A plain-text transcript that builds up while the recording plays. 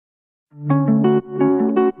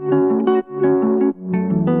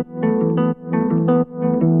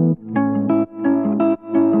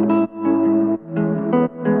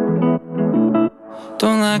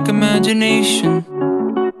imagination.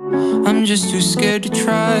 I'm just too scared to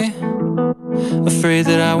try, afraid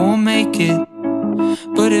that I won't make it.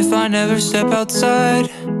 But if I never step outside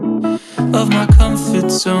of my comfort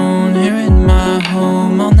zone, here in my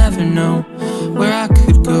home, I'll never know where I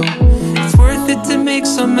could go. It's worth it to make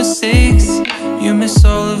some mistakes. You miss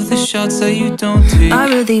all of the shots that you don't take. I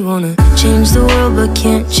really wanna change the world but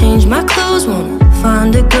can't change my clothes. Wanna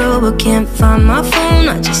find a girl but can't find my phone.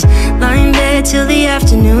 I just lie in bed till the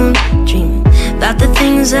afternoon, dreaming about the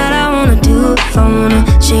things that I wanna do. If I wanna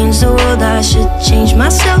change the world, I should change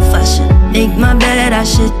myself. I should make my bed, I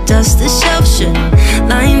should dust the shelf. Should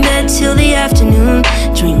lie in bed till the afternoon,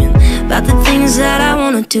 dreaming about the things that I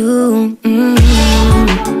wanna do.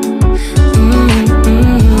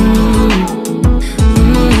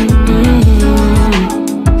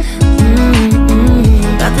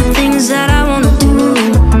 About the things that I wanna do.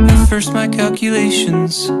 At first my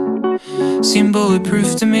calculations seem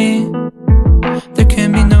bulletproof to me. There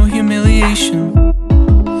can be no humiliation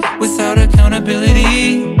without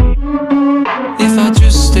accountability. If I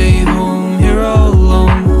just stay home here all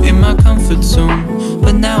alone in my comfort zone.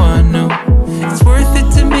 But now I know it's worth it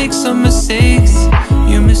to make some mistakes.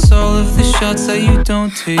 You miss all of the shots that you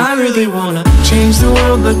don't take. I really wanna change the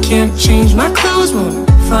world but can't change my clothes. Wanna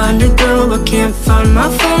find a girl but can't find my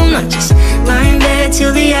phone. I just lie in bed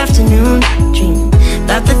till the afternoon, dreaming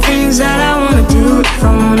about the things that I wanna do. If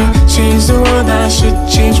I wanna change the world, I should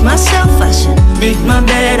change myself. I should make my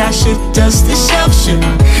bed, I should dust the shelf. Should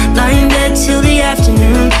lie in bed till the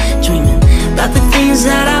afternoon, dreaming about the things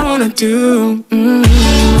that I wanna do.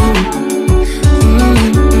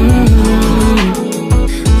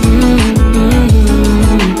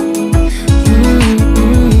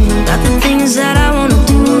 About the things that I wanna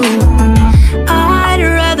do. I'd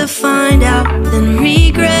rather find out than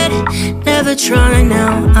regret. Never try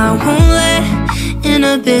now, I won't let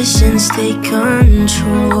inhibitions take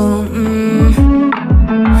control.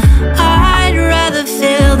 I'd rather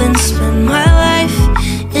fail than spend my life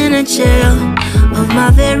in a jail of my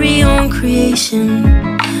very own creation,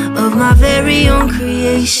 of my very own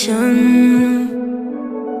creation.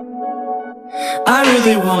 I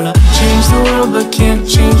really wanna change the world but can't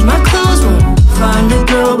change my clothes. Wanna find a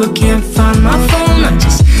girl but can't find my phone. I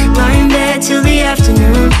just lie in bed till the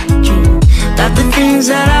afternoon, dreaming about the things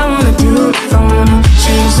that I wanna do. If I wanna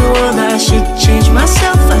change the world, I should change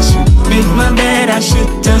myself. I should make my bed, I should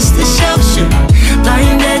dust the shelf. Should lie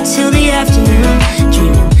in bed till the afternoon,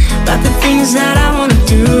 dreaming about the things that I wanna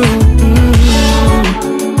do.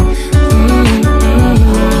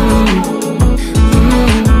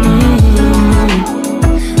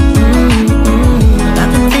 About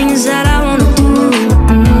the things that I wanna do.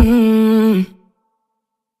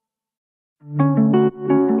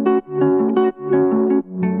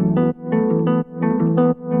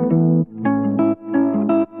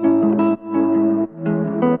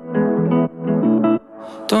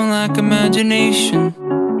 Don't lack imagination,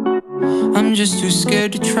 I'm just too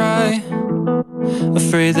scared to try,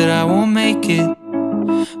 afraid that I won't make it.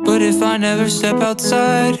 But if I never step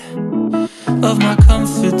outside of my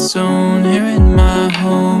comfort zone, here in my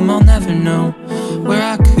home, I'll never know where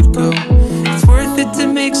I could go. It's worth it to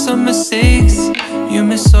make some mistakes. You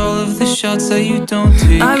miss all of the shots that you don't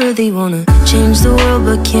take. I really wanna change the world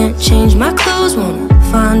but can't change my clothes. Wanna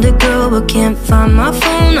find a girl but can't find my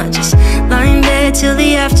phone. I just lie in bed till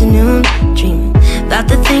the afternoon, dreaming about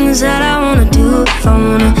the things that I wanna do. If I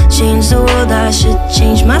wanna change the world, I should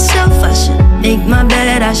change myself. I should make my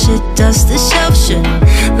bed, I should dust the shelf. Should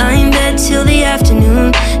lie in bed till the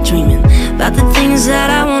afternoon, dreaming about the things that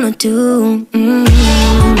I wanna do.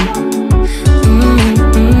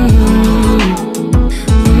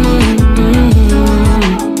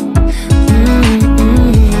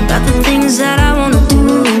 About the things that I wanna do.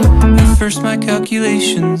 At first my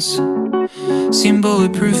calculations seem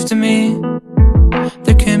bulletproof to me.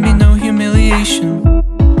 There can be no humiliation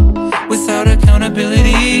without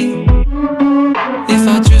accountability. If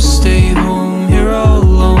I just stay home here all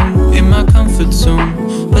alone in my comfort zone.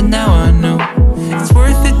 But now I know it's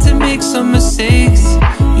worth it to make some mistakes.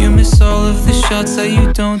 You miss all of the shots that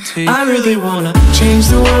you don't take. I really wanna change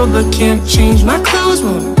the world but can't change my clothes.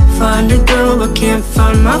 Wanna find a girl but can't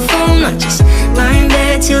find my phone. I just lie in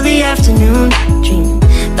bed till the afternoon, dreaming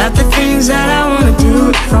about the things that I wanna do.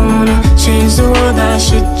 If I wanna change the world, I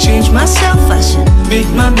should change myself. I should make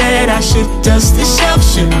my bed, I should dust the shelf.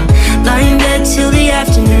 Should lie in bed till the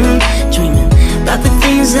afternoon, dreaming about the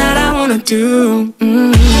things that I wanna do.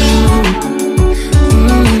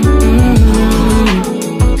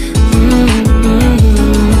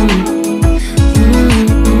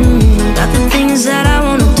 About the things that I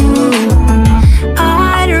wanna do.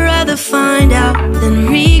 I'd rather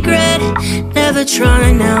never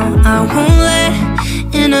try now. I won't let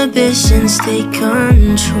inhibitions take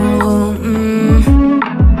control.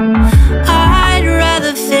 I'd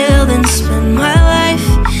rather fail than spend my life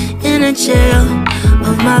in a jail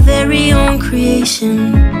of my very own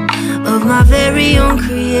creation, of my very own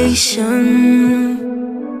creation.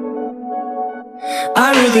 I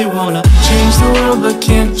really wanna change the world but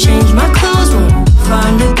can't change my clothes. Wanna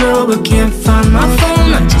find a girl but can't find my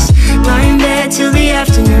phone. I just lie in bed till the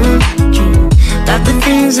afternoon, dreaming about the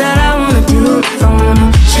things that I wanna do. If I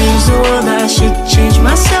wanna change the world, I should change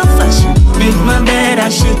myself. I should make my bed, I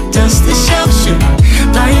should dust the shelf. Should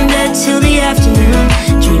lie in bed till the afternoon,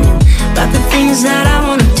 dreaming about the things that I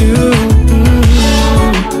wanna do.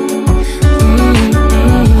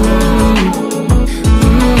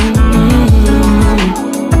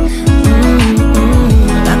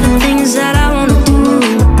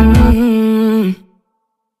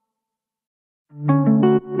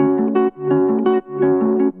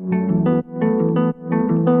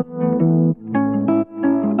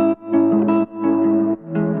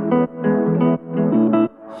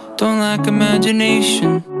 Don't lack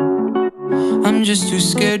imagination, I'm just too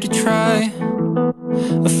scared to try.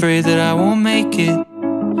 Afraid that I won't make it,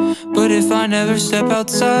 but if I never step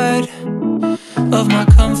outside of my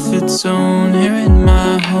comfort zone here in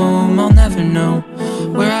my home, I'll never know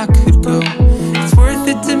where I could go. It's worth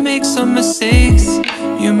it to make some mistakes.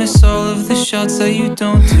 You miss all of the shots that you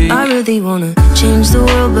don't take. I really wanna change the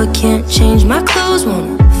world but can't change my clothes.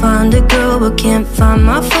 Wanna find a girl but can't find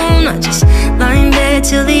my phone. I just lie in bed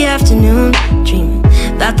till the afternoon, dreaming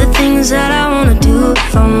about the things that I wanna do.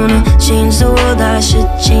 If I wanna change the world, I should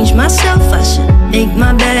change myself. I should make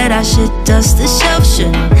my bed, I should dust the shelf.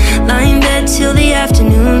 Should lie in bed till the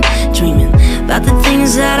afternoon, dreaming about the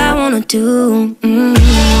things that I wanna do.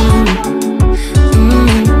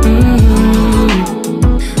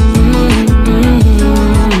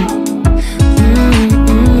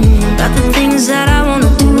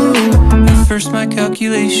 First my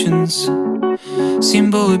calculations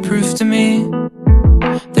seem bulletproof to me.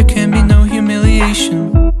 There can be no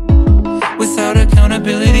humiliation without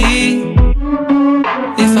accountability.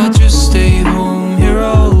 If I just stay home here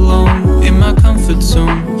all alone in my comfort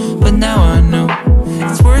zone, but now I know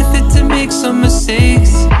it's worth it to make some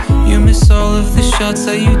mistakes. You miss all of the shots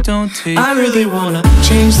that you don't take. I really wanna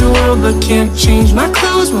change the world but can't change my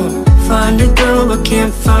clothes. Wanna find a girl but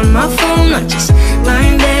can't find my phone. I just lie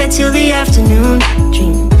in bed till the afternoon,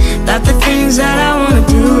 dreaming about the things that I wanna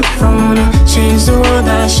do. If I wanna change the world,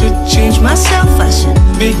 I should change myself. I should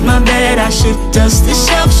make my bed, I should dust the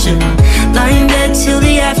shelf. Should lie in bed till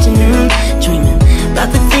the afternoon, dreaming about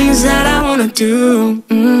the things that I wanna do.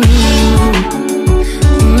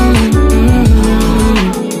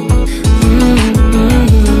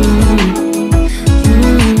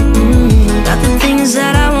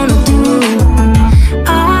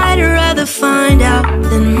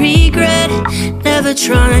 Never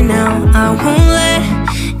try now. I won't let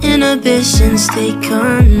inhibitions take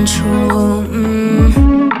control.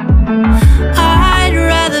 I'd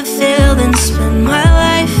rather fail than spend my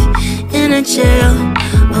life in a jail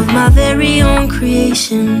of my very own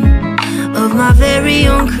creation, of my very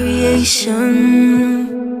own creation.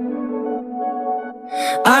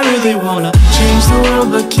 I really wanna change the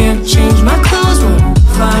world but can't change my clothes. Wanna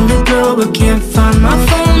find a girl but can't find my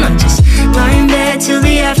phone. I just lie in bed till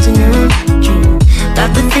the afternoon, dreaming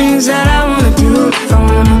about the things that I wanna do. If I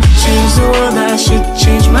wanna change the world, I should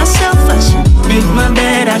change myself. I should make my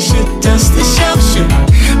bed, I should dust the shelf. Should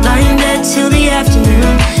lie in bed till the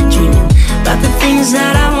afternoon, dreaming about the things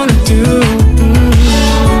that I wanna do.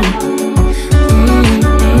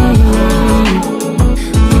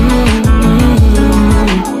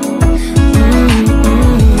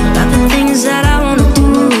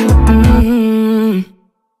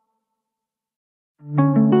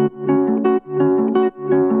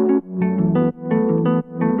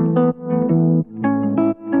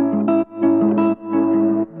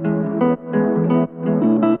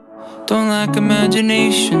 Don't lack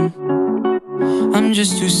imagination, I'm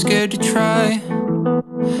just too scared to try.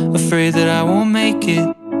 Afraid that I won't make it,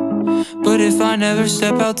 but if I never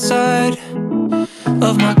step outside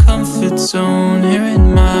of my comfort zone here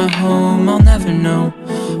in my home, I'll never know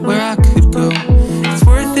where I could go. It's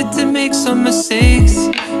worth it to make some mistakes.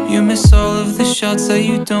 You miss all of the shots that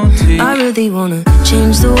you don't take. I really wanna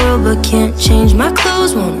change the world but can't change my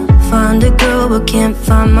clothes. Wanna find a girl but can't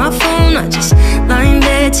find my phone. I just lie in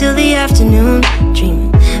bed till the afternoon,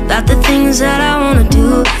 dreaming about the things that I wanna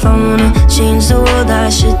do. If I wanna change the world, I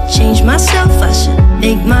should change myself. I should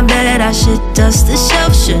make my bed, I should dust the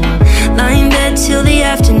shelf. Should lie in bed till the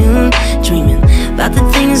afternoon, dreaming about the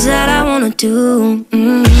things that I wanna do.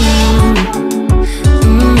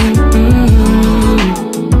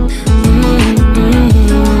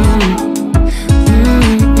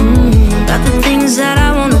 About the things that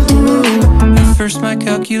I wanna do. At first my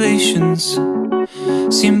calculations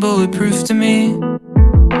seem bulletproof to me.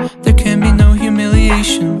 There can be no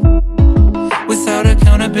humiliation without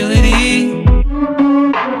accountability.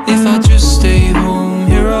 If I just stay home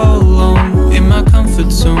here all alone in my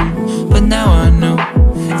comfort zone. But now I know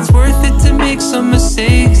it's worth it to make some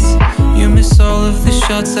mistakes. You miss all of the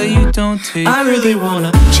shots that you don't take. I really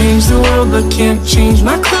wanna change the world but can't change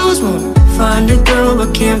my clothes. Wanna find a girl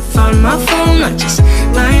but can't find my phone. I just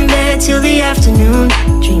lie in bed till the afternoon,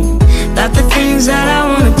 dreaming about the things that I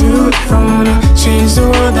wanna do. If I wanna change the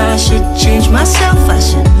world, I should change myself. I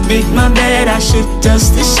should make my bed, I should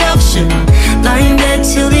dust the shelf. Should lie in bed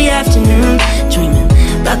till the afternoon, dreaming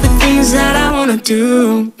about the things that I wanna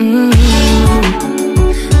do.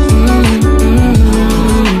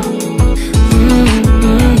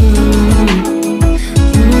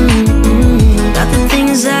 About the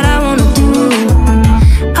things that I wanna do.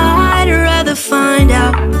 I'd rather find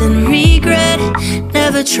out than regret.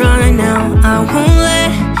 Never try now, I won't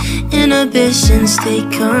let inhibitions take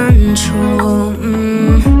control.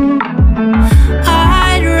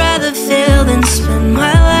 I'd rather fail than spend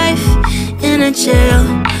my life in a jail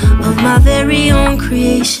of my very own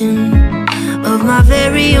creation, of my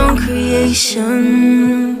very own creation.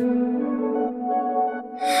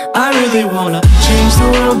 I really wanna change the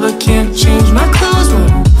world but can't change my clothes.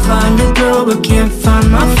 Wanna find a girl but can't find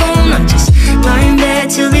my phone. I just lie in bed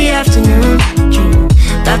till the afternoon, dreaming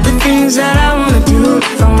about the things that I wanna do.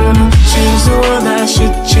 If I wanna change the world, I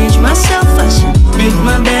should change myself. I should make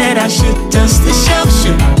my bed, I should dust the shelf.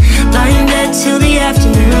 Should lie in bed till the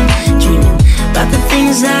afternoon, dreaming about the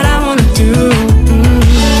things that I wanna do.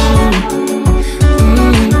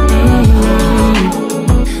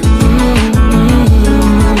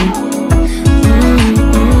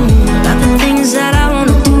 About the things that I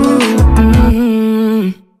wanna do.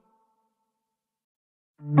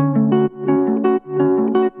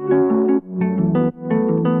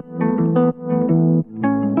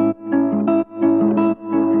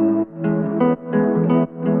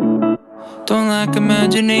 Don't lack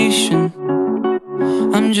imagination,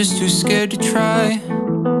 I'm just too scared to try.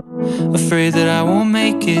 Afraid that I won't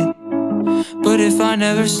make it. But if I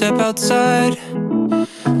never step outside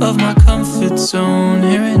of my comfort zone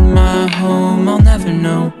here in my home, I'll never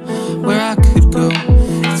know where I could go.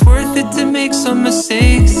 It's worth it to make some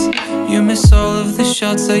mistakes. You miss all of the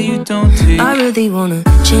shots that you don't take. I really wanna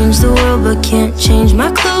change the world but can't change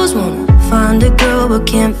my clothes. Wanna find a girl but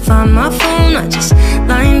can't find my phone. I just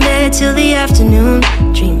lie in bed till the afternoon,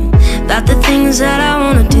 dreaming about the things that I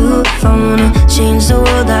wanna do. If I wanna change the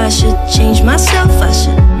world, I should change myself. I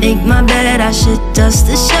should make my bed, I should dust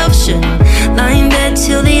the shelf. Should lie in bed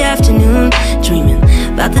till the afternoon, dreaming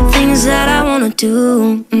about the things that I wanna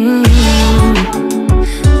do.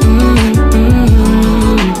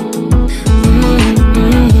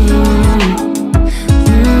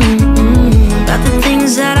 About the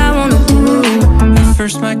things that I wanna do. At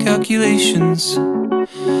first my calculations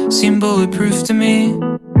seem bulletproof to me.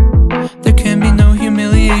 There can be no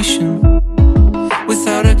humiliation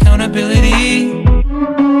without accountability.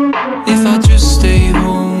 If I just stay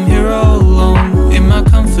home here all alone in my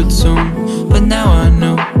comfort zone. But now I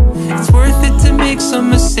know it's worth it to make some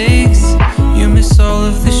mistakes. You miss all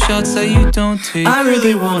of the shots that you don't take. I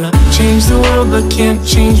really wanna change the world but can't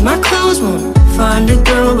change my clothes. Wanna find a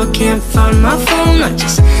girl but can't find my phone. I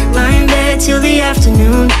just lie in bed till the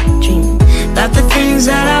afternoon, dreaming about the things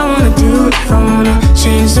that I wanna do. If I wanna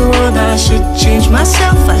change the world, I should change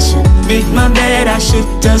myself. I should make my bed, I should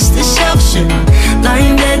dust the shelf. Should lie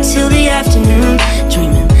in bed till the afternoon,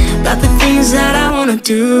 dreaming about the things that I wanna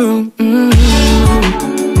do.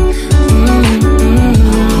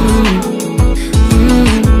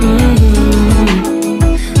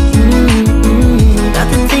 About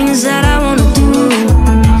the things that I wanna do.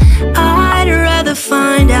 I'd rather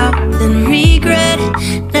find out than regret.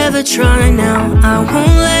 Never try now, I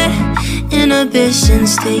won't let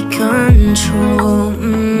inhibitions take control.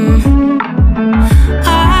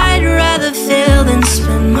 I'd rather fail than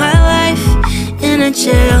spend my life in a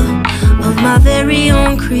jail of my very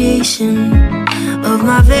own creation, of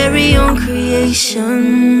my very own creation.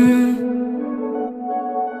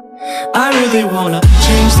 I really wanna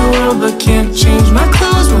change the world but can't change my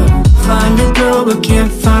clothes. Wanna find a girl but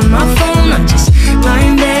can't find my phone. I just lie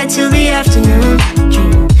in bed till the afternoon,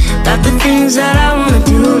 dreaming about the things that I wanna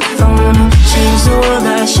do. If I wanna change the world,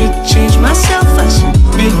 I should change myself. I should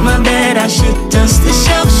make my bed, I should dust the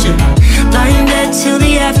shelf. Should lie in bed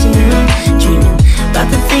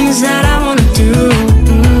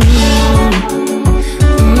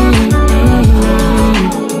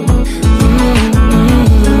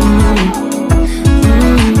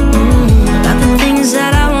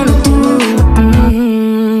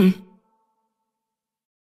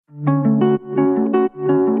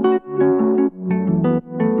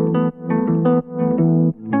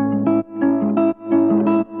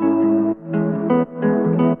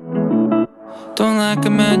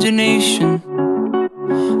imagination.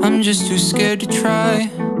 I'm just too scared to try,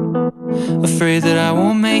 afraid that I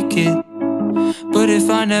won't make it. But if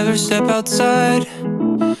I never step outside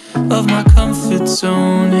of my comfort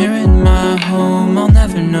zone, here in my home, I'll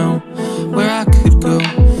never know where I could go.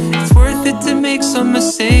 It's worth it to make some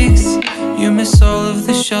mistakes. You miss all of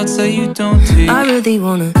the shots that you don't take. I really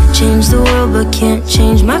wanna change the world but can't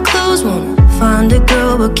change my clothes. Wanna find a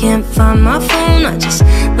girl but can't find my phone. I just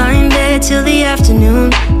lie in bed till the afternoon,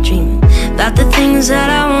 dreaming about the things that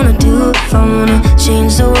I wanna do. If I wanna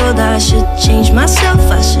change the world, I should change myself.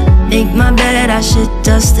 I should make my bed, I should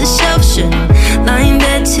dust the shelf. Shouldn't lie in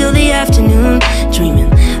bed till the afternoon,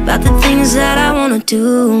 dreaming about the things that I wanna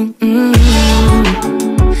do.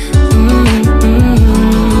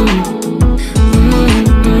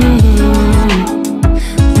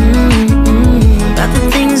 About the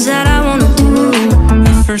things that I wanna do.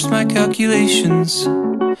 At first my calculations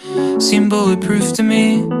seem bulletproof to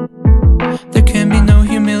me. There can be no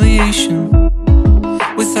humiliation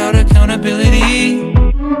without accountability.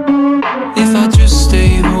 If I just stay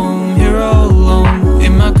home here all alone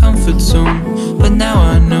in my comfort zone. But now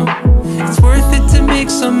I know it's worth it to make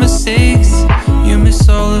some mistakes. You miss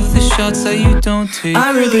all of the shots that you don't take.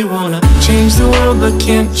 I really wanna change the world but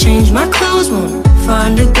can't change my clothes. Wanna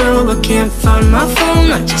find a girl but can't find my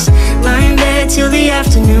phone. I just lie in bed till the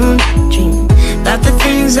afternoon, dreaming about the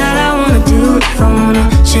things that I wanna do. If I wanna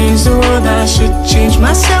change the world, I should change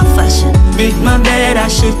myself. I should make my bed, I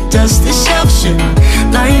should dust the shelf. Shouldn't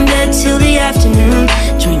lie in bed till the afternoon,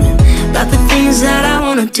 dreaming about the things that I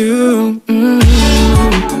wanna do.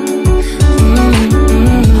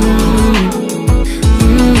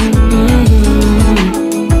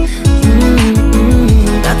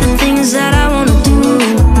 About the things that I wanna do.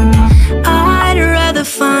 I'd rather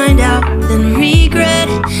find out than regret.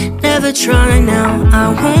 Never try now, I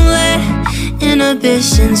won't let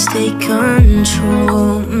inhibitions take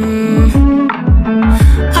control.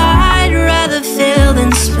 I'd rather fail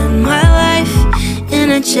than spend my life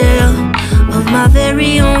in a jail of my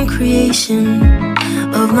very own creation,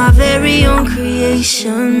 of my very own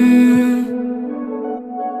creation.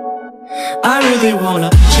 I really wanna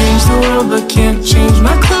change the world but can't change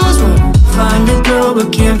my clothes. Wanna find a girl but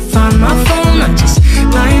can't find my phone. I just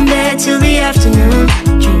lie in bed till the afternoon,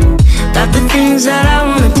 dreaming about the things that I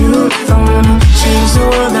wanna do. If I wanna change the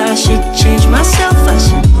world, I should change myself. I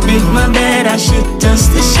should make my bed, I should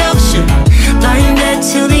dust the shelf. Should lie in bed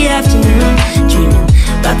till the afternoon, dreaming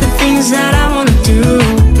about the things that I wanna do.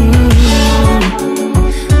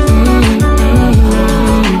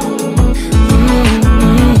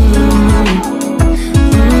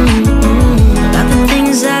 About the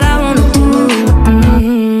things that I wanna do.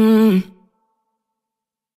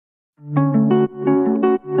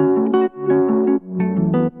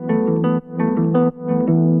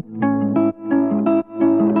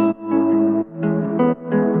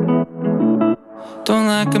 Don't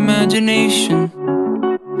lack imagination,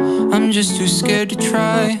 I'm just too scared to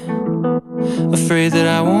try, afraid that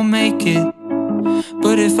I won't make it.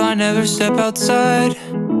 But if I never step outside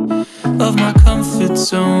of my comfort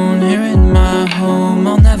zone, here in my home,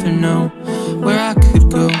 I'll never know where I could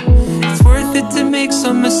go. It's worth it to make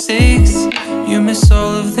some mistakes. You miss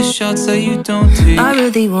all of the shots that you don't take. I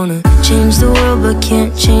really wanna change the world but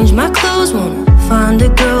can't change my clothes. Wanna find a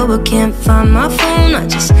girl but can't find my phone. I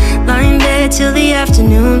just lie in bed till the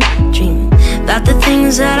afternoon, dreaming about the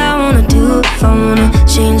things that I wanna do. If I wanna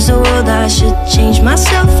change the world, I should change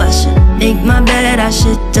myself. I should make my bed, I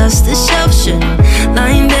should dust the shelf. Shouldn't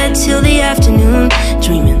lie in bed till the afternoon,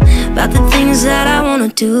 dreaming about the things that I wanna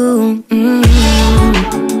do.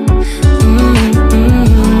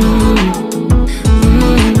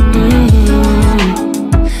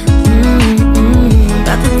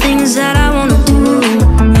 That I wanna do.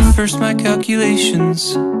 At first my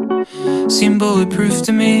calculations seem bulletproof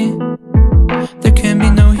to me. There can be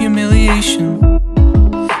no humiliation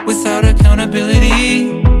without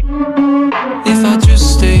accountability. If I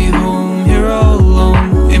just stay home here all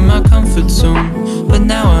alone in my comfort zone. But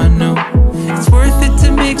now I know it's worth it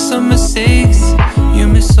to make some mistakes. You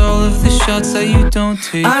miss all of the shots that you don't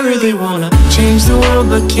take. I really wanna change the world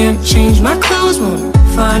but can't change my clothes. Wanna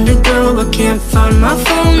find a girl but can't find my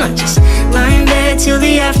phone. I just lie in bed till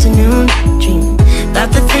the afternoon, dreaming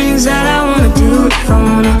about the things that I wanna do. If I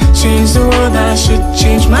wanna change the world, I should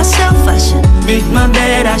change myself. I should make my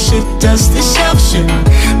bed, I should dust the shelf. Shouldn't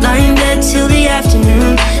lie in bed till the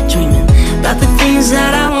afternoon, dreaming about the things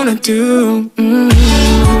that I wanna do.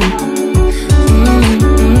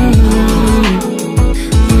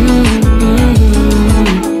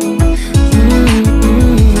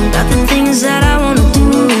 About the things that I wanna do.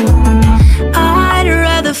 I'd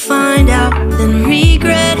rather find then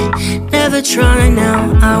regret. Never try now,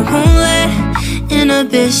 I won't let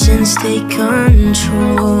inhibitions take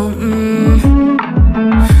control.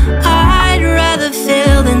 I'd rather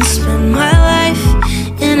fail than spend my life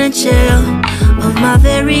in a jail of my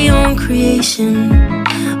very own creation,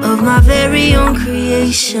 of my very own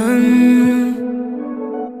creation.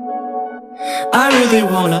 I really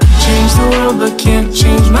wanna change the world but can't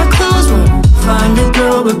change my clothes. Wanna find a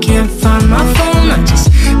girl but can't find my phone. I just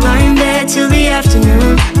lie in bed till the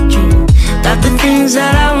afternoon, dreaming about the things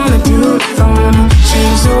that I wanna do. If I wanna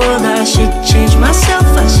change the world, I should change myself.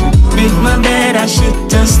 I should make my bed, I should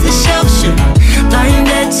dust the shelf. Should lie in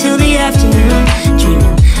bed till the afternoon,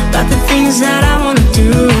 dreaming about the things that I wanna do.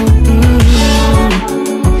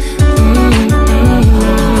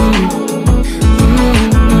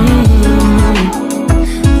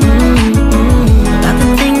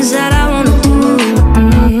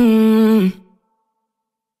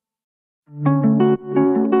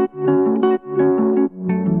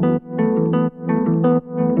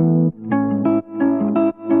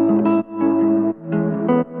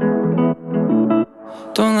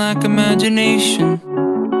 Don't lack imagination,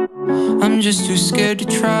 I'm just too scared to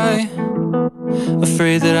try.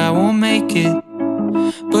 Afraid that I won't make it.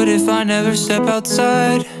 But if I never step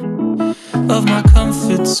outside of my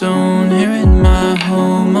comfort zone, here in my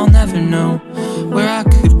home, I'll never know where I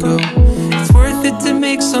could go. It's worth it to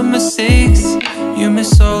make some mistakes. You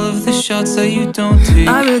miss all of the shots that you don't take.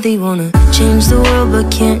 I really wanna change the world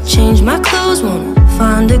but can't change my clothes. Wanna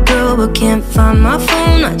find a girl but can't find my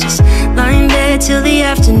phone. I just lie in bed till the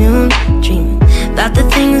afternoon, dreaming about the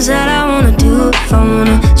things that I wanna do. If I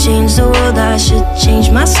wanna change the world, I should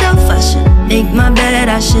change myself. I should make my bed,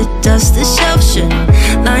 I should dust the shelf. Should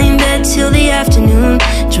lie in bed till the afternoon,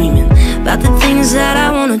 dreaming about the things that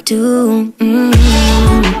I wanna do.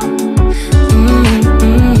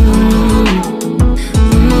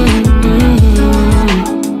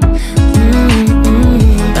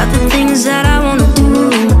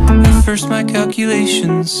 First my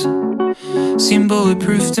calculations seem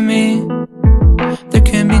bulletproof to me. There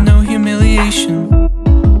can be no humiliation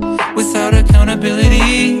without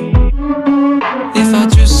accountability. If I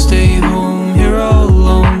just stay home here all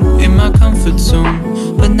alone in my comfort zone.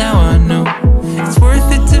 But now I know it's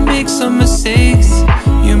worth it to make some mistakes.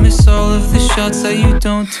 You miss all of the shots that you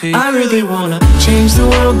don't take. I really wanna change the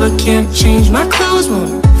world but can't change my clothes.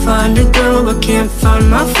 Wanna find a girl but can't find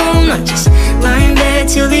my phone. I just lie in bed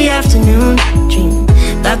till the afternoon, dreaming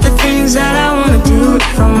about the things that I wanna do.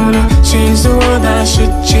 If I wanna change the world, I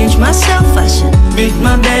should change myself. I should make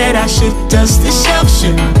my bed, I should dust the shelf.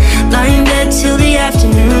 Should lie in bed till the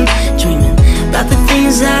afternoon, dreaming about the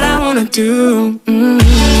things that I wanna do.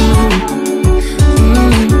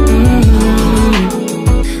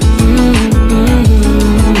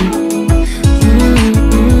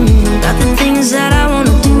 About the things that I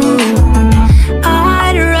wanna do.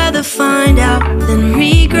 I'd rather find out than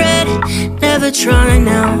regret. Never try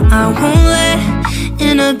now, I won't let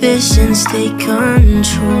inhibitions take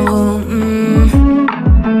control.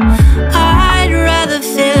 I'd rather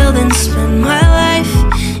fail than spend my life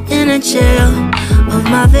in a jail of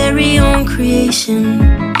my very own creation,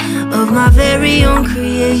 of my very own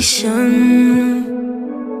creation.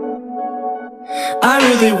 I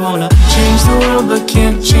really wanna change the world but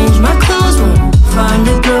can't change my clothes. Wanna find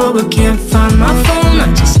a girl but can't find my phone. I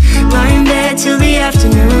just lie in bed till the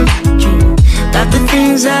afternoon, dreaming about the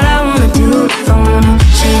things that I wanna do. If I wanna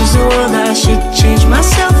change the world, I should change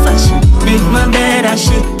myself. I should make my bed, I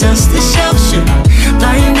should dust the shelf. Should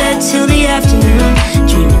lie in bed till the afternoon,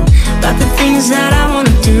 dreaming about the things that I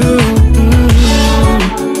wanna do.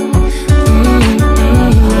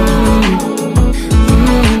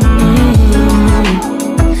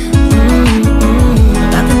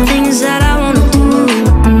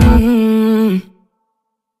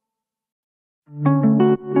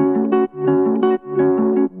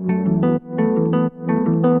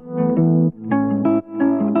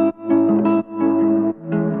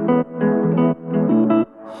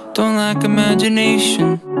 Don't lack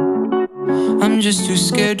imagination, I'm just too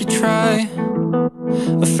scared to try.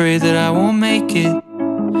 Afraid that I won't make it.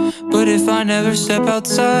 But if I never step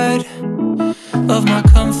outside of my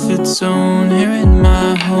comfort zone, here in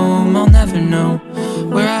my home, I'll never know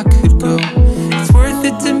where I could go. It's worth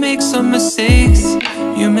it to make some mistakes.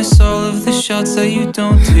 You miss all of the shots that you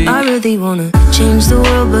don't take. I really wanna change the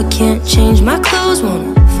world but can't change my clothes.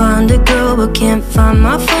 Wanna find a girl but can't find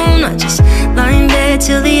my phone. I just lie in bed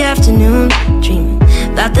till the afternoon, dreaming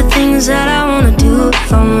about the things that I wanna do.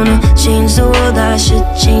 If I wanna change the world, I should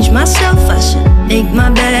change myself. I should make my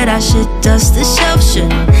bed, I should dust the shelf,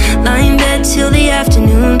 shouldn't lie in bed till the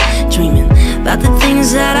afternoon, dreaming about the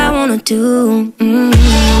things that I wanna do.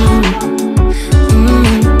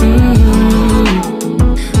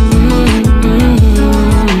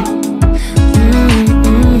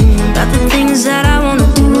 About the things that I wanna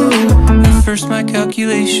do. At first my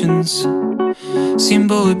calculations seem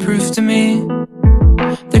bulletproof to me.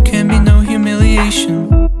 There can be no humiliation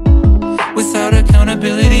without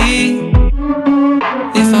accountability.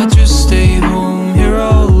 If I just stay home here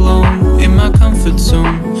all alone in my comfort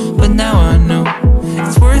zone. But now I know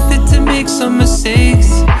it's worth it to make some mistakes.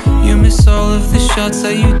 You miss all of the shots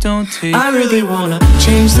that you don't take. I really wanna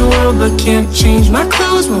change the world but can't change my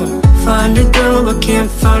clothes. Wanna find a girl but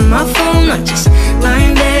can't find my phone. I just lie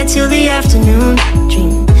in bed till the afternoon,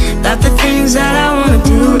 dreaming about the things that I wanna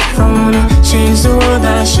do. If I wanna change the world,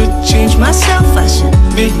 I should change myself. I should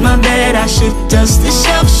make my bed, I should dust the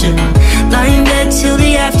shelf, shouldn't lie in bed till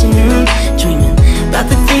the afternoon, dreaming about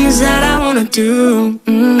the things that I wanna do.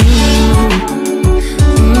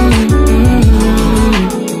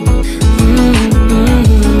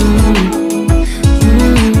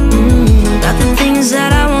 About the things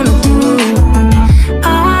that I wanna do.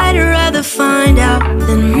 I'd rather find out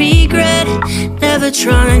than regret. Never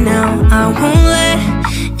try now, I won't let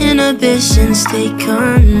inhibitions take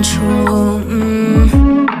control.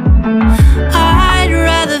 I'd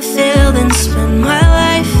rather fail than spend my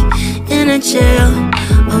life in a jail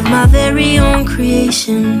of my very own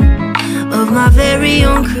creation, of my very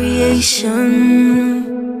own creation.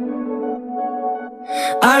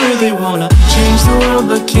 I really wanna change the world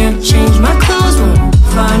but can't change my clothes. Wanna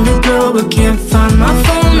find a girl but can't find my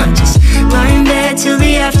phone. I just lie in bed till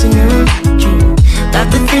the afternoon, dreaming about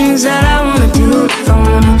the things that I wanna do. If I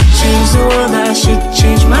wanna change the world, I should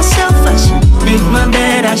change myself. I should make my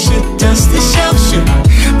bed, I should dust the shelf, should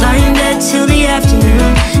lie in bed till the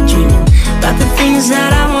afternoon, dreaming about the things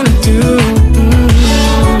that I wanna do.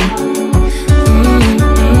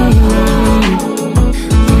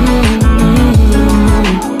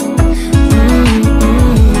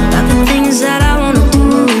 About the things that I wanna do.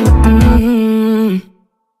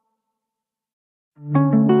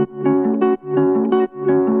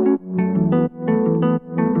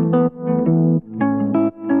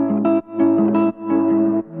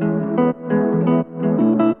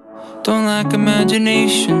 Don't lack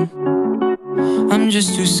imagination, I'm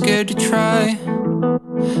just too scared to try.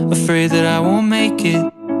 Afraid that I won't make it.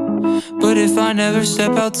 But if I never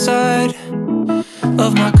step outside of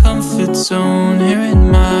my comfort zone here in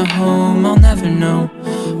my home, I'll never know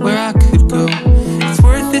where I could go. It's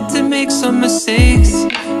worth it to make some mistakes.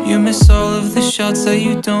 You miss all of the shots that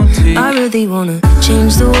you don't take. I really wanna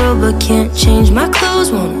change the world but can't change my clothes.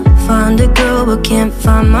 Wanna find a girl but can't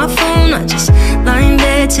find my phone. I just lie in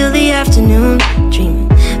bed till the afternoon, dreaming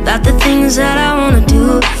about the things that I wanna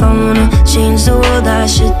do. If I wanna change the world, I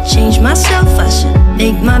should change myself. I should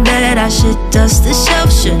make my bed, I should dust the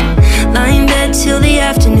shelf, shouldn't lie in bed till the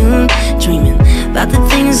afternoon, dreaming about the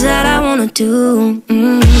things that I wanna do.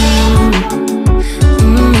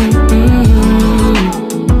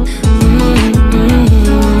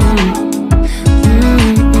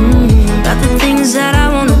 About the things that I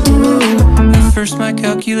wanna do. At first my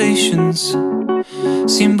calculations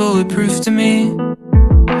seem bulletproof to me.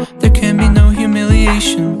 There can be no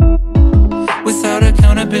humiliation without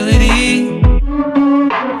accountability.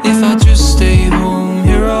 If I just stay home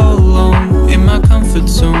here all alone in my comfort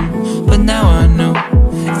zone. But now I know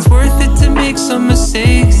it's worth it to make some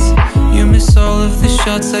mistakes. You miss all of the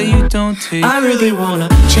shots that you don't take. I really wanna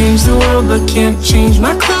change the world but can't change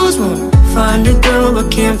my clothes. Wanna find a girl but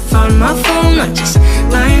can't find my phone. I just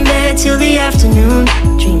lie in bed till the afternoon,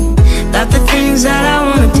 dreaming about the things that I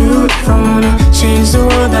wanna do. If I wanna change the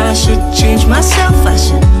world, I should change myself. I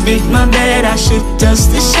should make my bed, I should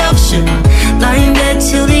dust the shelf, should lie in bed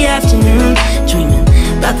till the afternoon, dreaming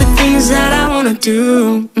about the things that I wanna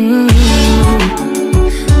do.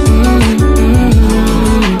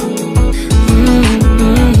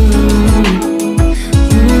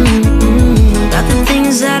 About the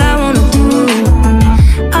things that I wanna do.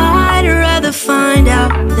 I'd rather find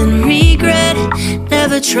out than regret.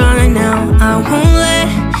 Never try now, I won't let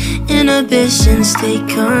inhibitions take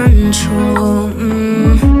control.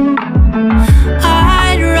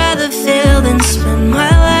 I'd rather fail than spend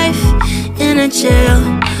my life in a jail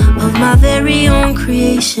of my very own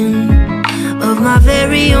creation, of my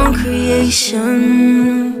very own creation.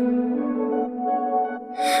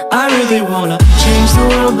 I really wanna change the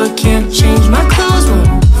world but can't change my clothes.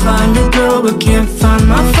 Wanna find a girl but can't find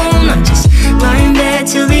my phone. I just lie in bed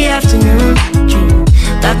till the afternoon, dreaming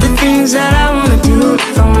about the things that I wanna do.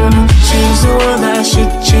 If I wanna change the world,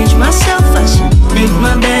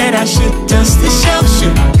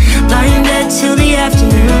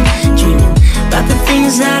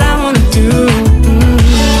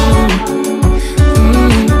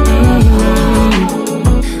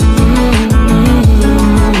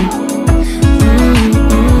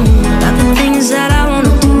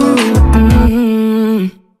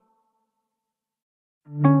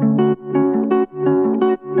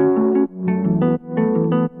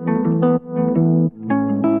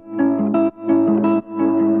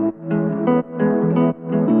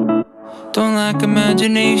 Don't lack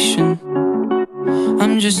imagination,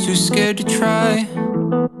 I'm just too scared to try.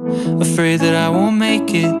 Afraid that I won't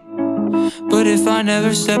make it, but if I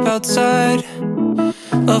never step outside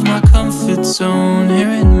of my comfort zone, here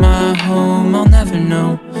in my home, I'll never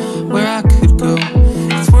know where I could go.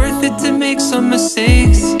 It's worth it to make some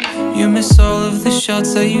mistakes. You miss all of the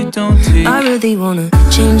shots that you don't take. I really wanna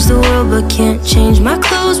change the world but can't change my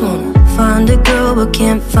clothes. Wanna find a girl but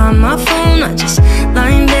can't find my phone. I just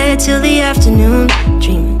lie in bed till the afternoon,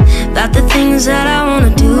 dreaming about the things that I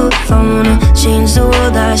wanna do. If I wanna change the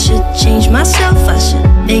world, I should change myself. I should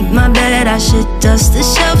make my bed, I should dust the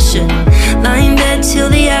shelf. Shouldn't lie in bed till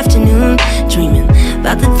the afternoon, dreaming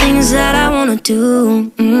about the things that I wanna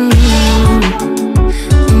do.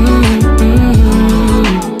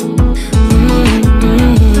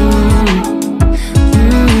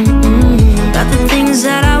 About the things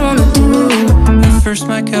that I wanna do. At first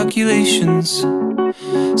my calculations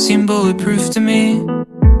seem bulletproof to me.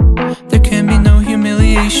 There can be no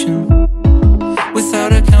humiliation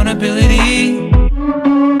without accountability.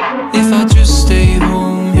 If I just stay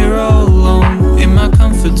home here all alone in my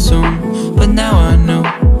comfort zone, but now I know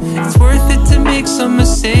it's worth it to make some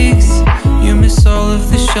mistakes. You miss all of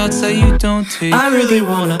the shots that you don't take. I really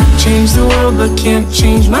wanna change the world but can't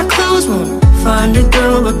change my clothes. Wanna find a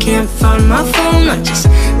girl but can't find my phone. I just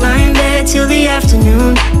lie in bed till the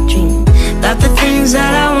afternoon, dreaming about the things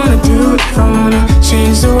that I wanna do. If I wanna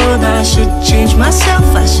change the world, I should change myself.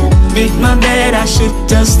 I should make my bed, I should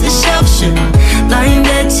dust the shelf. Shouldn't lie in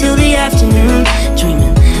bed till the afternoon,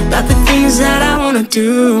 dreaming about the things that I wanna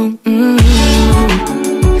do.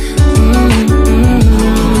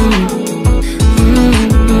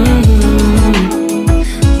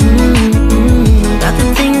 About the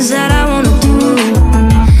things that I wanna do.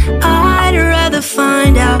 I'd rather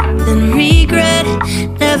find out than regret.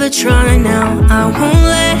 Never try now, I won't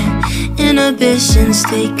let inhibitions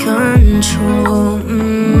take control.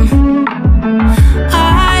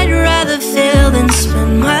 I'd rather fail than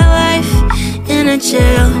spend my life in a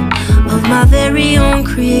jail of my very own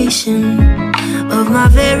creation, of my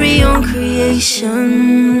very own creation.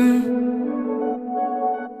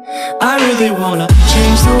 I really wanna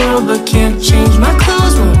change the world but can't change my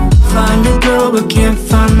clothes. Wanna find a girl but can't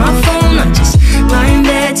find my phone. I just lie in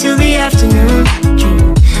bed till the afternoon,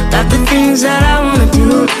 dreaming about the things that I wanna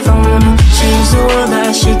do. If I wanna change the world,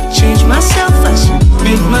 I should change myself. I should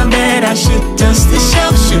make my bed, I should dust the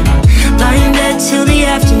shelf. Should lie in bed till the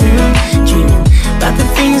afternoon, dreaming about the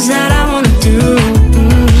things that I wanna do.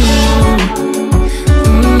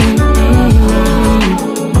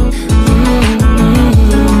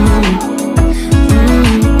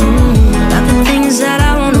 About the things that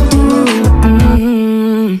I wanna do.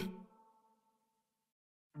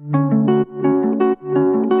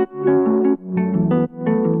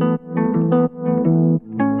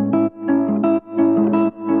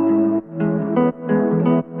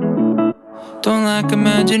 Don't lack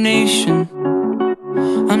imagination,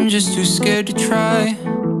 I'm just too scared to try.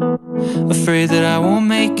 Afraid that I won't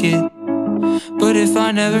make it, but if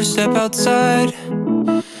I never step outside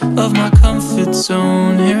of my comfort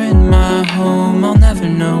zone, here in my home, I'll never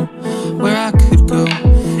know where I could go.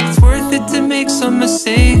 It's worth it to make some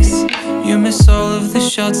mistakes. You miss all of the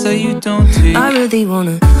shots that you don't take. I really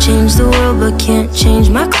wanna change the world but can't change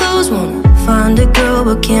my clothes. Wanna find a girl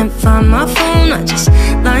but can't find my phone. I just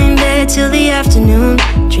lie in bed till the afternoon,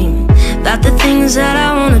 dreaming about the things that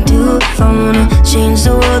I wanna do. If I wanna change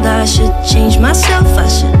the world, I should change myself. I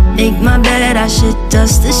should make my bed, I should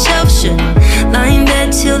dust the shelf. Shouldn't lie in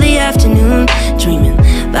bed till the afternoon, dreaming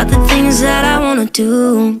about the things that I wanna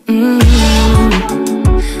do.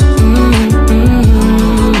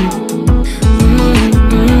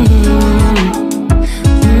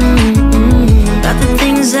 About the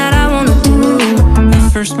things that I wanna do. At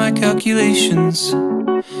first my calculations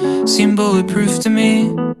seem bulletproof to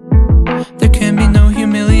me. There can be no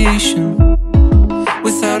humiliation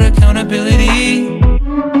without accountability.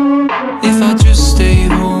 If I just stay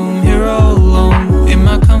home here all alone in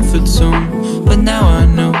my comfort zone, but now I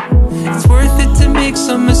know it's worth it to make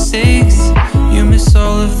some mistakes. You miss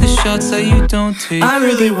all of the shots that you don't take. I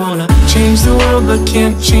really wanna change the world but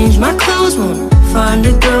can't change my clothes. Wanna find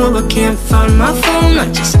a girl but can't find my phone. I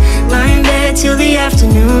just lie in bed till the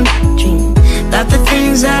afternoon, dreaming about the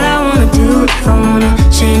things that I wanna do. If I wanna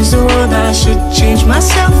change the world, I should change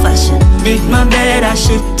myself. I should make my bed, I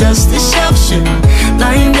should dust the shelf. Shouldn't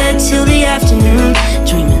lie in bed till the afternoon,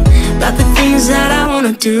 dreaming about the things that I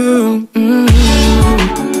wanna do.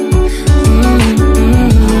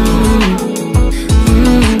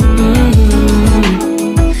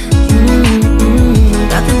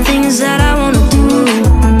 About the things that I wanna do.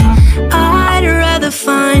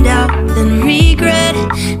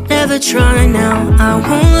 try now. I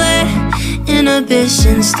won't let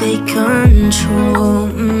inhibitions take control.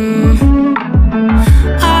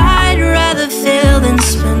 I'd rather fail than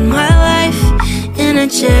spend my life in a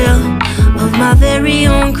jail of my very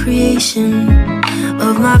own creation,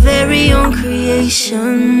 of my very own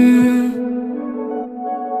creation.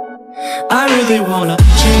 I really wanna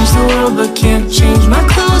change the world but can't change my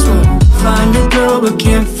clothes. Wanna find a girl but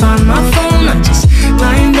can't find my phone. I just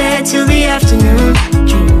lie in bed till the afternoon,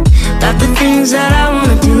 dreaming about the things that I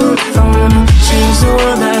wanna do. If I wanna change the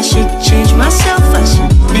world, I should change myself. I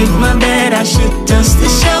should make my bed, I should dust the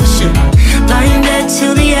shelf. Should lie in bed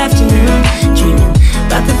till the afternoon, dreaming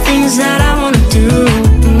about the things that I wanna do.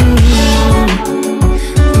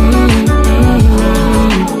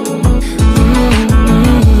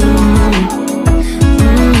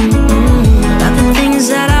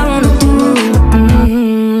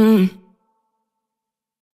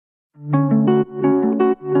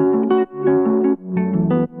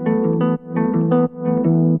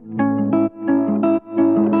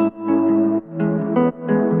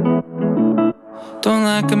 Don't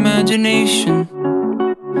lack imagination,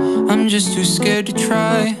 I'm just too scared to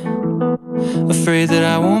try. Afraid that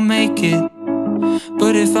I won't make it.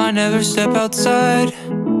 But if I never step outside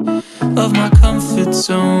of my comfort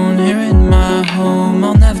zone here in my home,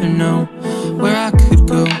 I'll never know where I could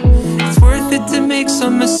go. It's worth it to make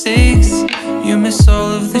some mistakes. You miss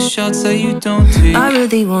all of the shots that you don't take. I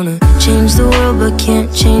really wanna change the world but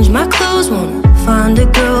can't change my clothes. Wanna find a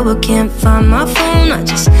girl but can't find my phone. I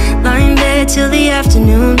just lie in bed till the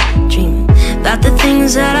afternoon, dreaming about the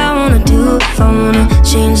things that I wanna do. If I wanna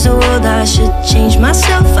change the world, I should change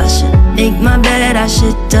myself. I should make my bed, I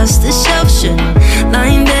should dust the shelf. Should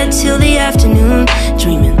lie in bed till the afternoon,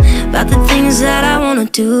 dreaming about the things that I wanna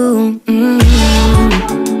do.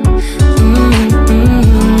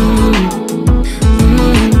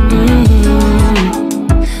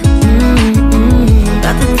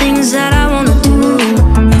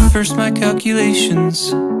 First, my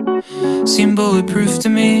calculations seem bulletproof to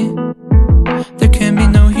me. There can be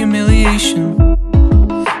no humiliation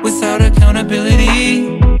without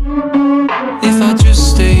accountability. If I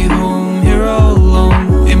just stay home here all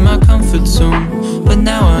alone in my comfort zone. But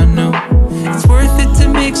now I know it's worth it to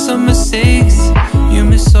make some mistakes. You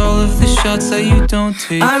miss all of the shots that you don't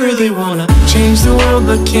take. I really wanna change the world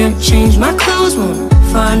but can't change my clothes. Wanna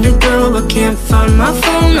find a girl but can't find my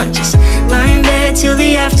phone. I just lie in bed till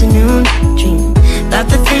the afternoon, dreaming about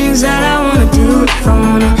the things that I wanna do. If I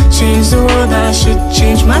wanna change the world, I should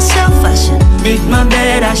change myself. I should make my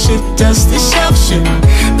bed, I should dust the shelf. Should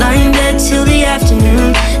lie in bed till the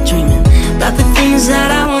afternoon, dreaming about the things that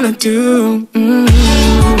I wanna do.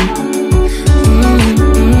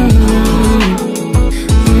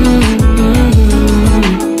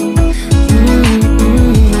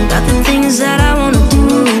 About the things that I wanna do.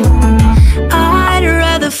 I'd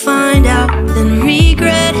rather find out than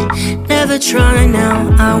regret. Never try now.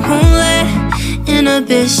 I won't let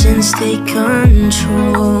inhibitions take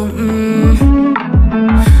control.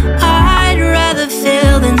 I'd rather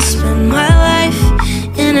fail than spend my life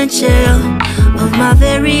in a jail of my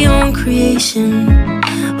very own creation,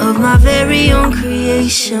 of my very own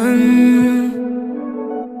creation.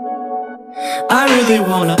 I really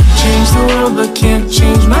wanna change the world but can't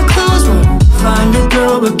change my clothes. Wanna find a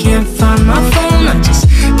girl but can't find my phone. I just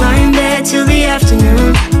lie in bed till the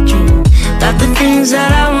afternoon, dreaming about the things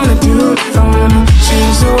that I wanna do. If I wanna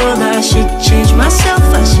change the world, I should change myself.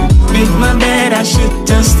 I should make my bed, I should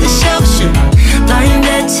dust the shelf. Should lie in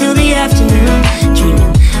bed till the afternoon,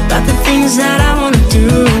 dreaming about the things that I wanna do.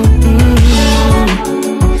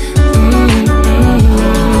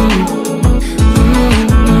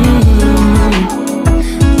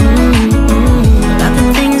 About the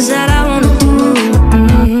things that I wanna do.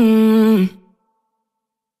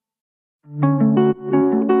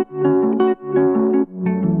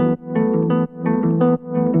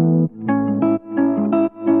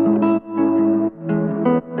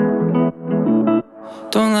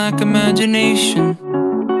 Don't lack imagination,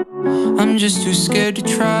 I'm just too scared to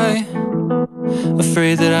try.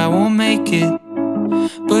 Afraid that I won't make it.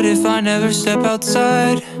 But if I never step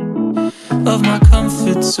outside of my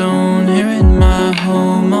comfort zone here in my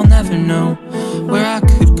home, I'll never know where I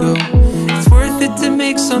could go. It's worth it to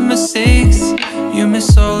make some mistakes. You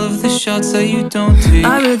miss all of the shots that you don't take.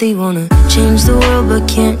 I really wanna change the world but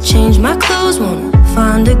can't change my clothes. Wanna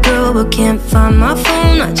find a girl but can't find my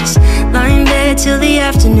phone. I just lie in bed till the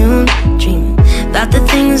afternoon, dreaming about the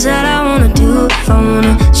things that I wanna do. If I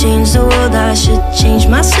wanna change the world, I should change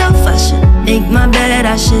myself. I should make my bed,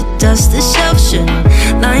 I should dust the shelf. Should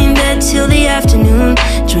lie in bed till the afternoon,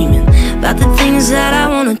 dreaming about the things things that I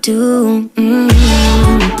wanna do.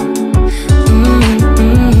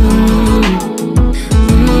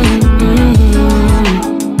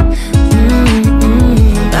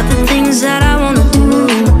 About the things that I wanna do.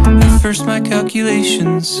 At first my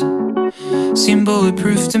calculations seem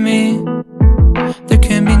bulletproof to me. There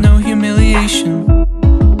can be no humiliation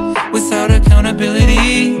without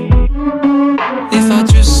accountability. If I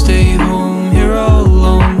just stay home here all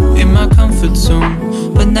alone in my comfort zone.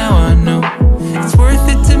 But now I know it's worth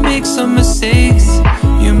it to make some mistakes.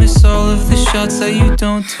 You miss all of the shots that you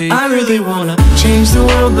don't take. I really wanna change the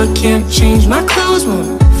world but can't change my clothes.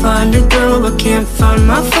 Wanna find a girl but can't find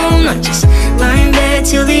my phone. I just lie in bed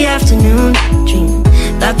till the afternoon, dreaming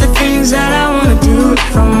about the things that I wanna do.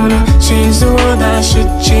 If I wanna change the world, I should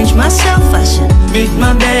change myself. I should make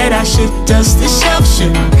my bed, I should dust the shelf.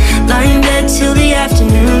 Should lie in bed till the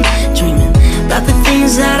afternoon, dreaming about the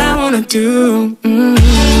things that I wanna do.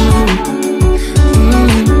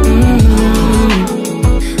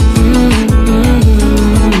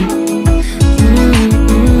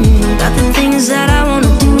 About the things that I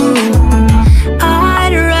wanna do.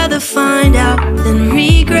 I'd rather find out than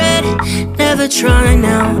regret. Never try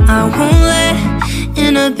now, I won't let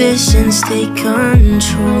inhibitions take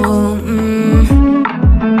control.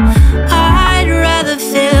 I'd rather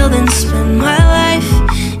fail than spend my life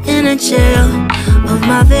in a jail of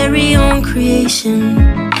my very own creation,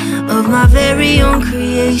 of my very own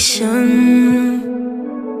creation.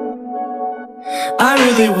 I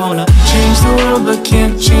really wanna change the world but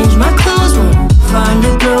can't change my clothes. Wanna find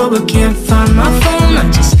a girl but can't find my phone. I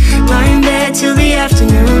just lie in bed till the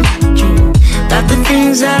afternoon, dreaming about the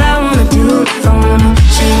things that I wanna do. If I wanna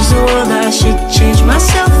change the world, I should change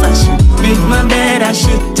myself. I should make my bed, I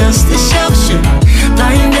should dust the shelf. Should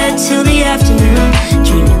lie in bed till the afternoon,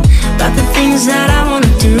 dreaming about the things that I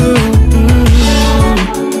wanna do.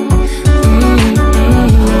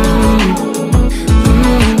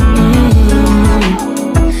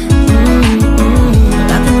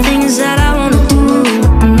 About the things that I wanna do.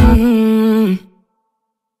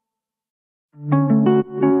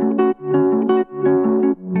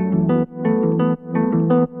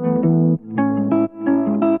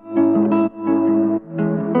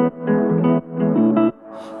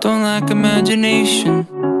 Don't lack imagination,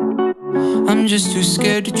 I'm just too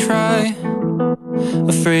scared to try.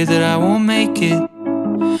 Afraid that I won't make it.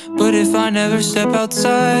 But if I never step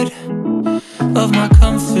outside of my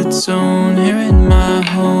comfort zone here in my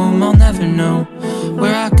home, I'll never know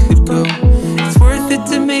where I could go. It's worth it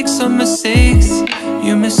to make some mistakes.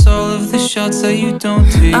 You miss all of the shots that you don't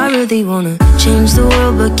take. I really wanna change the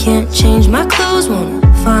world but can't change my clothes. Wanna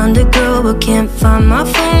find a girl but can't find my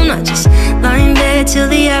phone. I just lie in bed till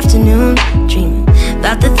the afternoon, dreaming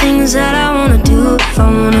about the things that I wanna do. If I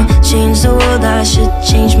wanna change the world, I should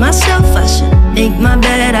change myself. I should make my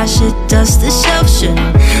bed, I should dust the shelf. Should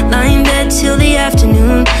lie in bed till the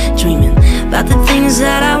afternoon, dreaming about the things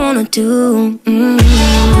that I wanna do.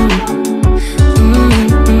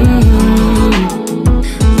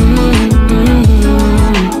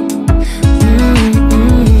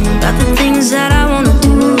 About the things that I wanna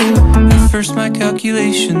do. At first my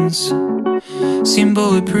calculations seem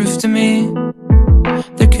bulletproof to me.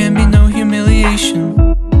 There can be no humiliation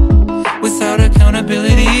without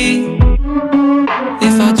accountability.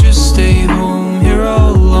 If I just stay home here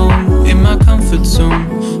all alone in my comfort zone.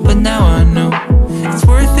 But now I know it's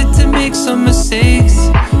worth it to make some mistakes.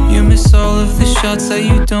 You miss all of the shots that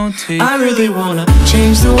you don't take. I really wanna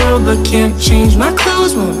change the world but can't change my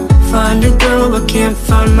clothes. Wanna find a girl but can't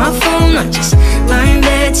find my phone. I just lie in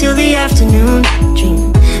bed till the afternoon,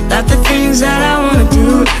 dreaming about the things that I wanna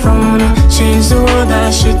do. If I wanna change the world,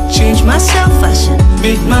 I should change myself. I should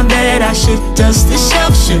make my bed, I should dust the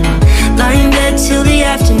shelf. Should lie in bed till the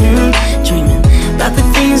afternoon, dreaming about the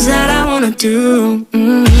things that I wanna do.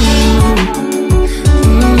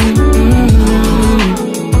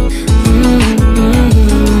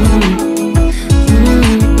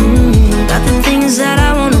 About the things that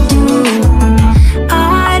I wanna do.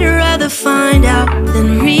 I'd rather find out than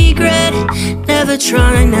regret. Never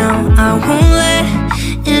try now, I won't let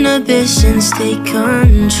inhibitions take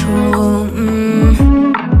control.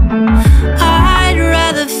 I'd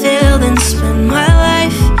rather fail than spend my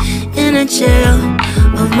life in a jail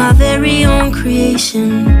of my very own creation,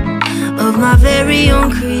 of my very own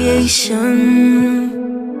creation.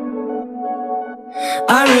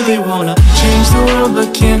 I really wanna change the world but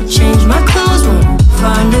can't change my clothes. Wanna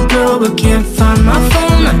find a girl but can't find my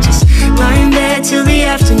phone. I just lie in bed till the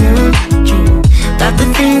afternoon, dreaming about the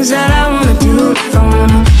things that I wanna do. If I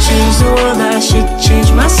wanna change the world, I should change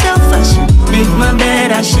myself. I should make my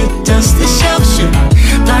bed, I should dust the shelf. Should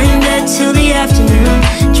lying in bed till the afternoon,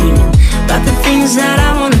 dreaming about the things that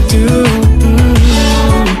I wanna do.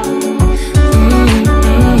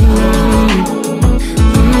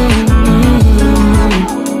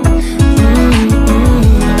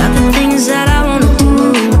 About the things that I wanna do.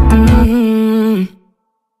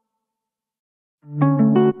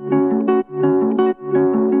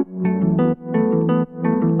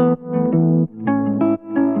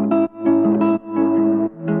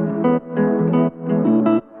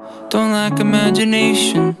 Don't lack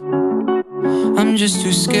imagination, I'm just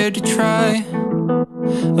too scared to try.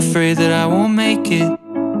 Afraid that I won't make it,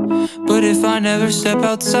 but if I never step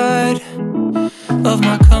outside of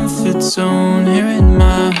my comfort zone, here in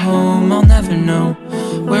my home, I'll never know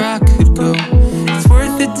where I could go. It's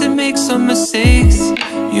worth it to make some mistakes.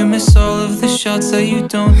 You miss all of the shots that you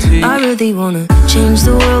don't take. I really wanna change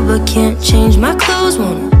the world but can't change my clothes.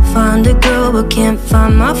 Wanna find a girl but can't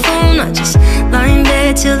find my phone. I just lie in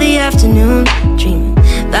bed till the afternoon, dreaming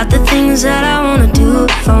about the things that I wanna do.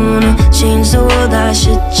 If I wanna change the world, I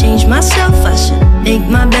should change myself. I should make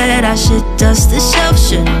my bed, I should dust the shelf.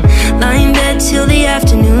 Should lie in bed till the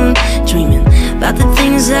afternoon, dreaming about the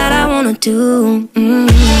things that I wanna do.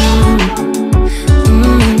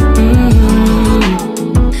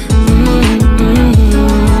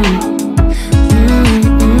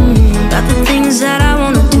 About the things that I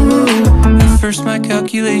wanna do. At first my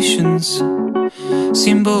calculations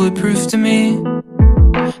seem bulletproof to me.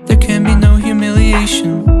 There can be no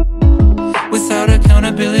humiliation without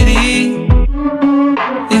accountability.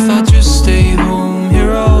 If I just stay home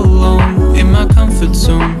here all alone in my comfort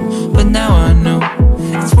zone, but now I know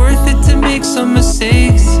it's worth it to make some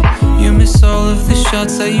mistakes. You miss all of the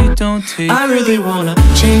shots that you don't take. I really wanna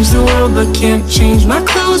change the world but can't change my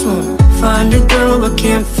clothes. Wanna find a girl but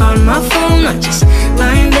can't find my phone. I just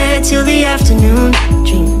lie in bed till the afternoon,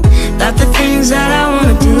 dreaming about the things that I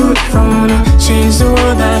wanna do. If I wanna change the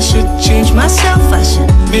world, I should change myself. I should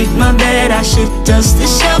make my bed, I should dust the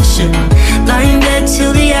shelf. Should lie in bed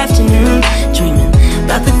till the afternoon, dreaming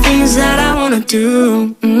about the things that I wanna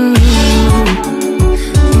do.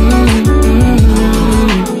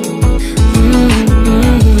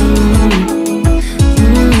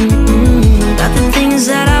 About the things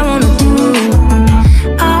that I wanna do.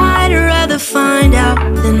 I'd rather find out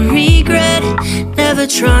than regret. Never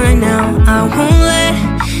try now, I won't let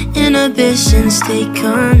inhibitions take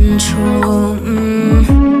control.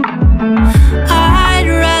 I'd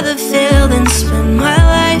rather fail than spend my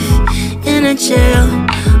life in a jail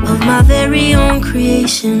of my very own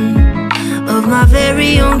creation, of my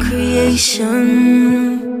very own creation.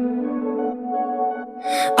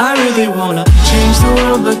 I really wanna change the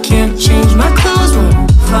world but can't change my clothes. Wanna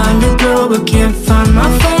find a girl but can't find my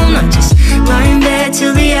phone. I just lie in bed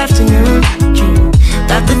till the afternoon, dreaming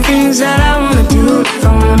about the things that I wanna do. If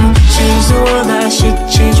I wanna change the world, I should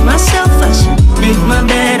change myself. I should make my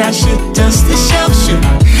bed, I should dust the shelf. Should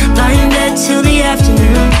lie in bed till the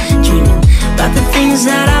afternoon, dreaming about the things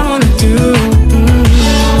that I wanna do.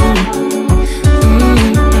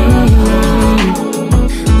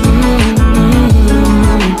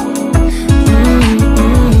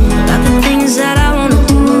 About the things that I wanna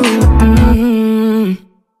do.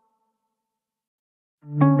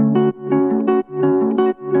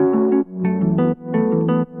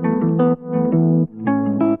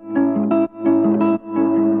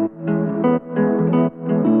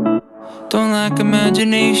 Don't lack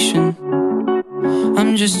imagination,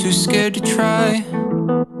 I'm just too scared to try.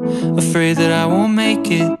 Afraid that I won't make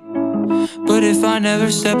it, but if I never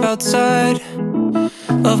step outside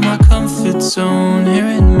of my comfort zone, here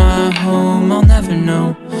in my home, I'll never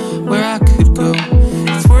know where I could go.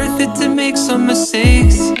 It's worth it to make some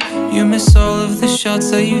mistakes. You miss all of the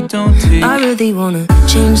shots that you don't take. I really wanna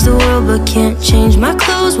change the world but can't change my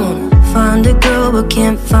clothes. Wanna find a girl but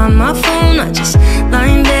can't find my phone. I just lie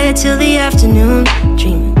in bed till the afternoon,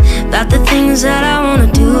 dreaming about the things that I wanna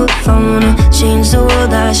do. If I wanna change the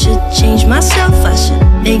world, I should change myself. I should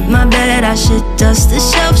make my bed, I should dust the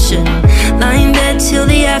shelf. Should lie in bed till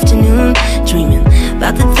the afternoon, dreaming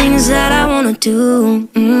about the things that I wanna do.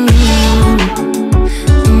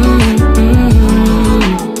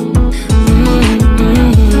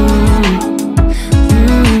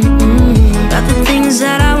 About the things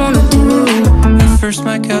that I wanna do. At first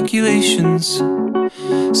my calculations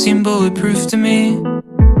seem bulletproof to me.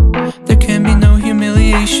 There can be no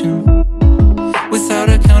humiliation without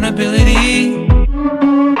accountability.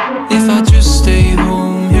 If I just stay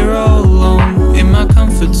home here all alone in my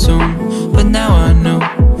comfort zone, but now I know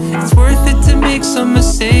it's worth it to make some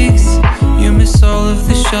mistakes. You miss all of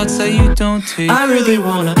the shots that you don't take. I really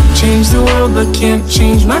wanna change the world but can't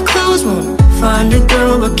change my clothes. Wanna find a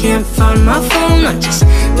girl but can't find my phone. I just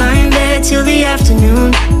lie in bed till the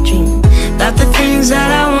afternoon, dreaming about the things that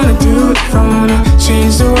I wanna do. If I wanna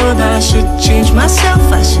change the world, I should change myself.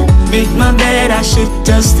 I should make my bed, I should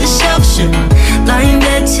dust the shelf. Should lie in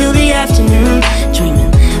bed till the afternoon,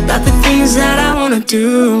 dreaming about the things that I wanna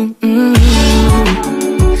do.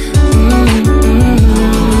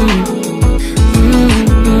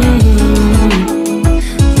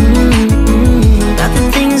 About the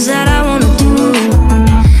things that I wanna do.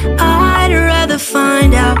 I'd rather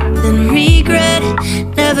find out than regret.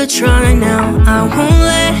 Never try now, I won't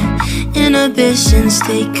let inhibitions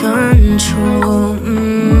take control.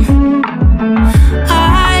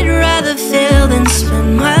 I'd rather fail than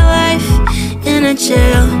spend my life in a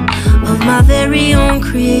jail of my very own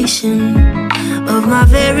creation, of my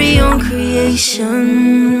very own creation.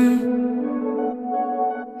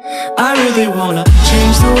 I really wanna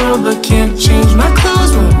change the world but can't change my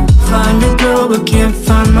clothes. Wanna find a girl but can't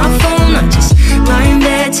find my phone. I just lie in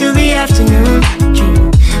bed till the afternoon,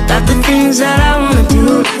 dreaming about the things that I wanna do.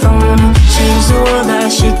 If I wanna change the world, I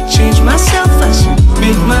should change myself. I should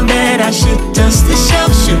make my bed, I should dust the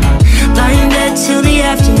shelf. Should lie in bed till the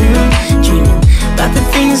afternoon, dreaming about the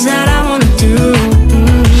things that I wanna do.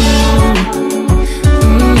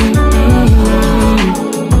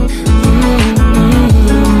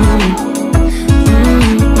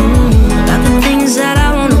 About the things that I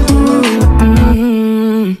wanna do.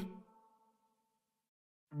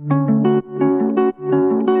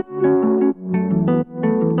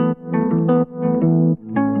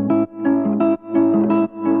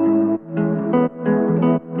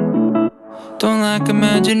 Don't lack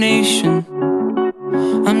imagination,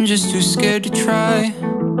 I'm just too scared to try.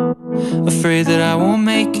 Afraid that I won't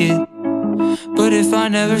make it, but if I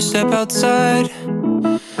never step outside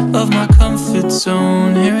of my comfort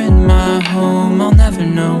zone, here in my home, I'll never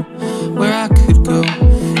know where I could go.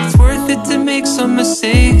 It's worth it to make some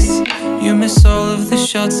mistakes. You miss all of the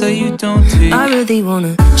shots that you don't take. I really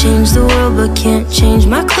wanna change the world but can't change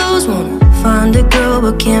my clothes. Wanna find a girl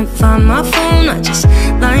but can't find my phone. I just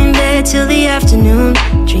lie in bed till the afternoon,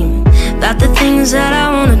 dreaming about the things that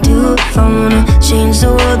I wanna do. If I wanna change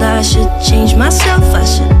the world, I should change myself. I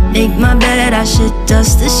should make my bed, I should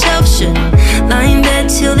dust the shelf. Should lie in bed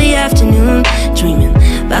till the afternoon, dreaming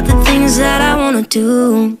about the things that I wanna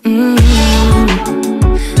do.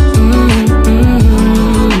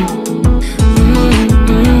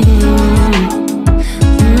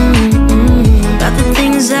 About the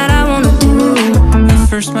things that I wanna do. At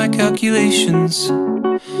first my calculations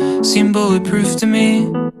seem bulletproof to me.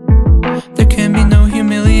 There can be no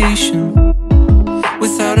humiliation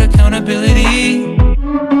without accountability.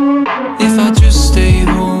 If I just stay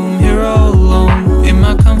home here all alone in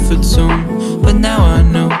my comfort zone, but now I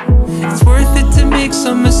know it's worth it to make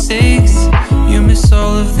some mistakes. You miss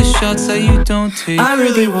all of the shots that you don't take. I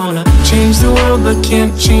really wanna change the world but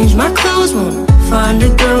can't change my clothes. Wanna find a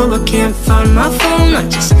girl but can't find my phone. I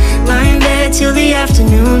just lie in bed till the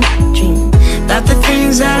afternoon, dreaming about the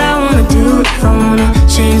things that I wanna do. If I wanna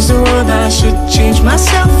change the world, I should change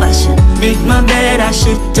myself. I should make my bed, I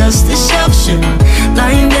should dust the shelf. Should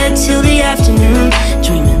lie in bed till the afternoon,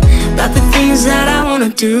 dreaming about the things that I wanna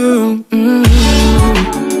do.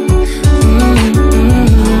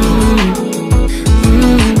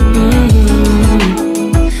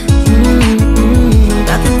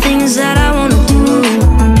 About the things that I wanna do.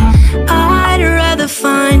 I'd rather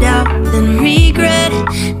find out than regret.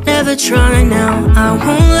 Never try now, I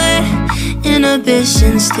won't let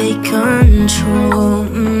inhibitions take control.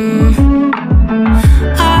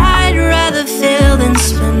 I'd rather fail than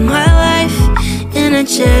spend my life in a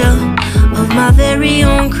jail of my very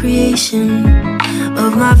own creation,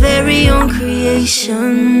 of my very own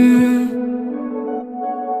creation.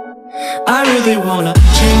 I really wanna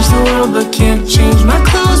change the world but can't change my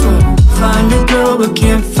clothes. Wanna find a girl but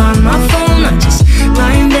can't find my phone. I just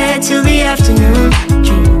lie in bed till the afternoon,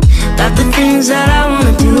 dreaming about the things that I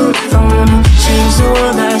wanna do. If I wanna change the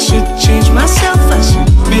world, I should change myself. I should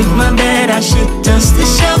make my bed, I should dust the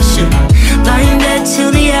shelf. Should lie in bed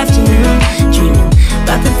till the afternoon, dreaming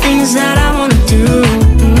about the things that I wanna do.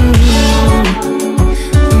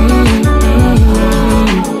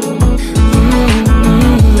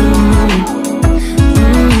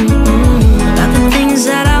 About the things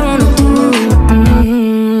that I wanna do.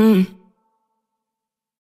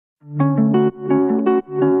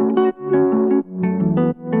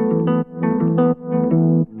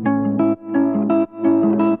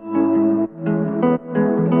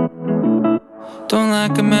 Don't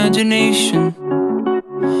lack imagination,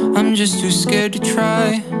 I'm just too scared to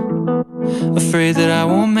try. Afraid that I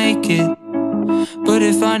won't make it, But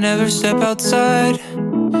if I never step outside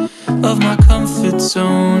of my comfort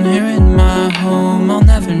zone, here in my home, I'll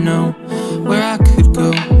never know where I could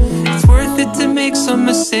go. It's worth it to make some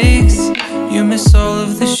mistakes. You miss all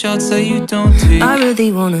of the shots that you don't take. I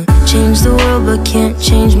really wanna change the world but can't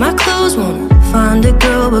change my clothes. Wanna find a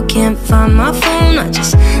girl but can't find my phone. I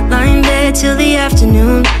just lie in bed till the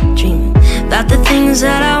afternoon, dreaming about the things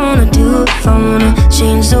that I wanna do. If I wanna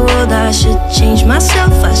change the world, I should change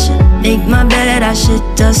myself. I should make my bed, I should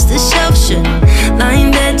dust the shelf. Should lie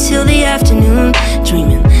in bed till the afternoon,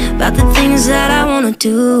 dreaming about the things that I wanna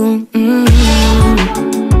do.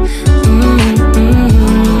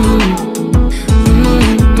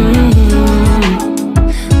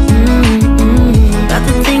 About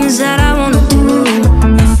the things that I wanna do.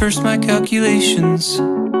 At first my calculations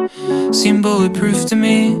seem bulletproof to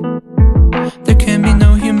me. There can be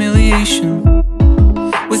no humiliation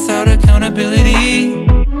without accountability.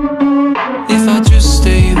 If I just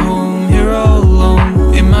stay home here all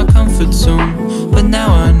alone in my comfort zone. But now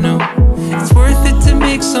I know it's worth it to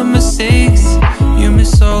make some mistakes. You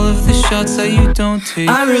miss all of the shots that you don't take.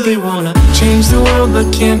 I really wanna change the world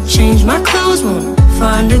but can't change my clothes. Wanna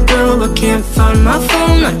find a girl but can't find my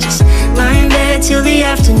phone. I just lie in bed till the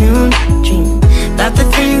afternoon, dreaming about the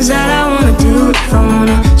things that I wanna do. If I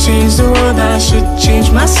wanna change the world, I should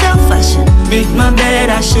change myself. I should make my bed,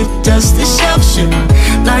 I should dust the shelf. Should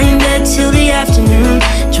lie in bed till the afternoon,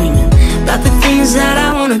 dreaming about the things that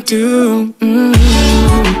I wanna do.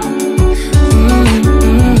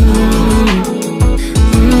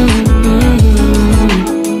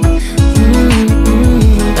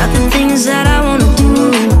 About the things that I wanna do.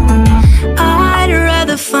 I'd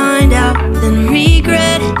rather find out than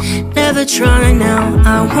regret. Never try now,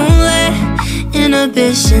 I won't let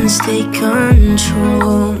inhibitions take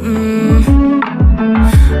control.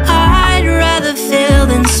 I'd rather fail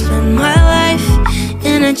than spend my life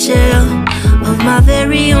in a jail of my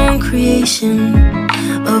very own creation,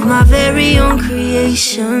 of my very own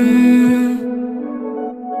creation.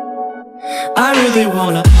 I really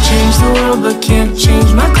wanna change the world but can't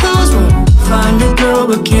change my clothes. Wanna find a girl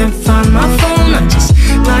but can't find my phone. I just